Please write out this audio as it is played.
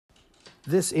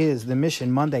This is the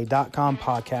MissionMonday.com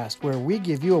podcast, where we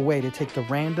give you a way to take the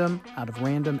random out of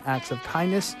random acts of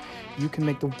kindness. You can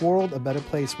make the world a better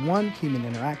place, one human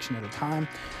interaction at a time.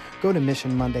 Go to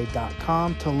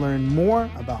MissionMonday.com to learn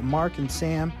more about Mark and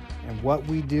Sam and what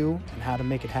we do and how to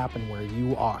make it happen where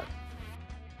you are.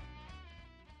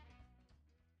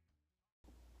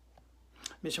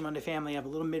 Mission Monday family, I have a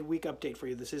little midweek update for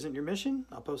you. This isn't your mission.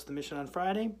 I'll post the mission on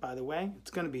Friday. By the way, it's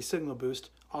going to be Signal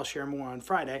Boost. I'll share more on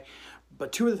Friday.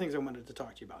 But two of the things I wanted to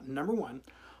talk to you about. Number one,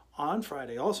 on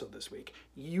Friday, also this week,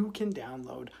 you can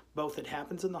download both It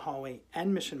Happens in the Hallway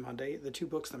and Mission Monday, the two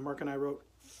books that Mark and I wrote,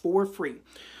 for free.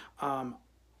 And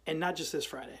not just this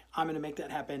Friday. I'm going to make that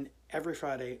happen every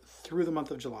Friday through the month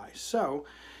of July. So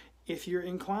if you're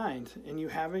inclined and you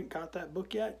haven't got that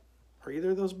book yet, or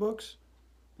either of those books,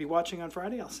 be watching on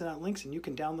Friday. I'll send out links and you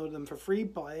can download them for free.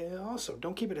 But also,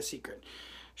 don't keep it a secret.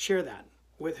 Share that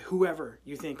with whoever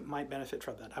you think might benefit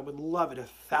from that. I would love it if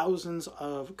thousands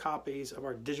of copies of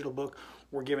our digital book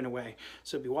were given away.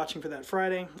 So be watching for that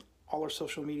Friday. All our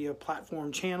social media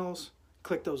platform channels.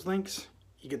 Click those links.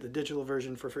 You get the digital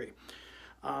version for free.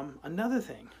 Another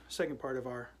thing, second part of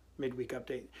our midweek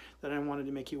update that I wanted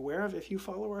to make you aware of. If you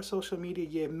follow our social media,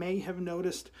 you may have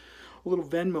noticed a little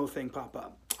Venmo thing pop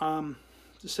up.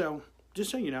 So just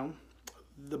so you know,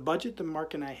 the budget that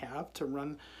Mark and I have to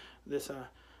run this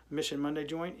Mission Monday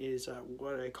joint is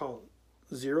what I call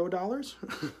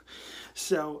 $0.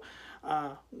 So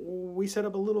we set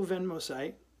up a little Venmo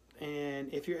site,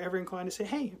 and if you're ever inclined to say,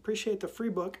 hey, appreciate the free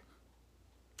book,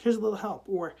 here's a little help,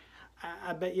 or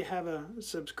I bet you have a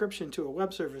subscription to a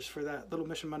web service for that little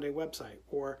Mission Monday website,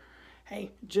 or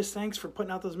hey, just thanks for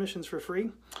putting out those missions for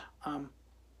free.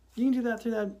 You can do that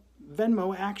through that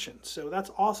Venmo action. So that's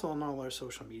also on all our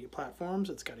social media platforms.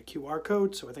 It's got a QR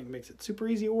code, so I think it makes it super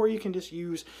easy. Or you can just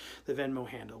use the Venmo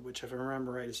handle, which if I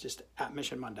remember right is just at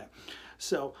Mission Monday.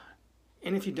 So,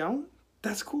 and if you don't,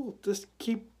 that's cool. Just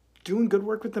keep doing good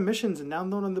work with the missions and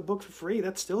downloading the book for free.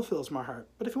 That still fills my heart.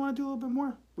 But if you want to do a little bit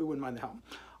more, we wouldn't mind the help.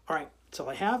 All right, that's all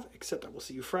I have, except I will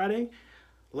see you Friday.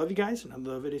 Love you guys, and I'd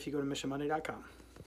love it if you go to MissionMonday.com.